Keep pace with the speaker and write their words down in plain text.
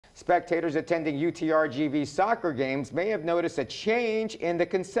Spectators attending UTRGV soccer games may have noticed a change in the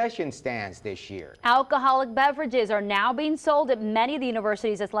concession stands this year. Alcoholic beverages are now being sold at many of the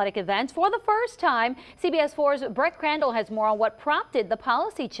university's athletic events for the first time. CBS 4's Brett Crandall has more on what prompted the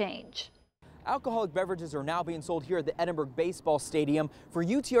policy change. Alcoholic beverages are now being sold here at the Edinburgh Baseball Stadium for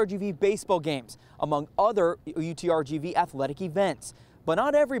UTRGV baseball games, among other UTRGV athletic events. But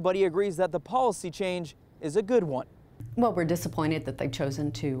not everybody agrees that the policy change is a good one. Well, we're disappointed that they've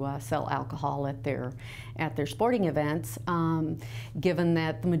chosen to sell alcohol at their sporting events, given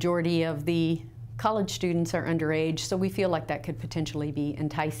that the majority of the college students are underage, so we feel like that could potentially be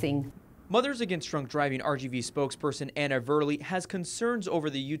enticing. Mothers Against Drunk Driving RGV spokesperson Anna Verley has concerns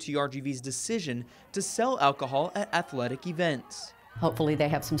over the UTRGV's decision to sell alcohol at athletic events. Hopefully they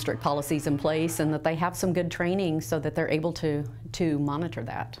have some strict policies in place and that they have some good training so that they're able to monitor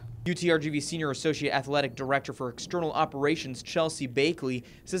that. UTRGV Senior Associate Athletic Director for External Operations Chelsea Bakley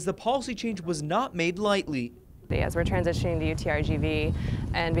says the policy change was not made lightly. As we're transitioning to UTRGV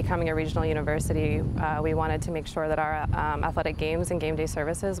and becoming a regional university, we wanted to make sure that our athletic games and game day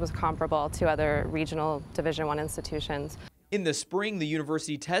services was comparable to other regional Division I institutions. In the spring, the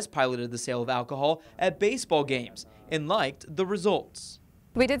university test piloted the sale of alcohol at baseball games and liked the results.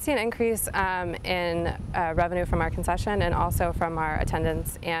 We did see an increase in revenue from our concession and also from our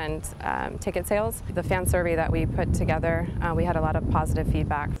attendance and ticket sales. The fan survey that we put together, we had a lot of positive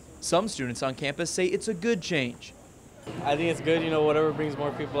feedback. Some students on campus say it's a good change. I think it's good, whatever brings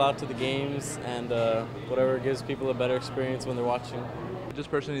more people out to the games and whatever gives people a better experience when they're watching. I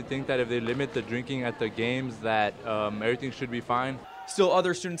just personally think that if they limit the drinking at the games, that everything should be fine. Still,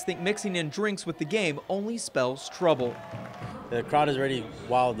 other students think mixing in drinks with the game only spells trouble. The crowd is already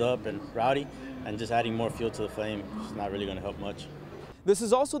wild up and rowdy, and just adding more fuel to the flame is not really going to help much. This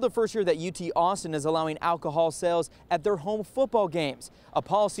is also the first year that UT Austin is allowing alcohol sales at their home football games, a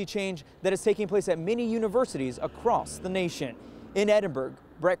policy change that is taking place at many universities across the nation. In Edinburgh,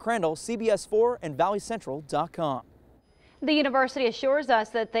 Brett Crandall, CBS 4 and ValleyCentral.com. The university assures us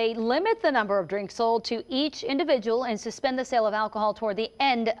that they limit the number of drinks sold to each individual and suspend the sale of alcohol toward the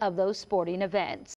end of those sporting events.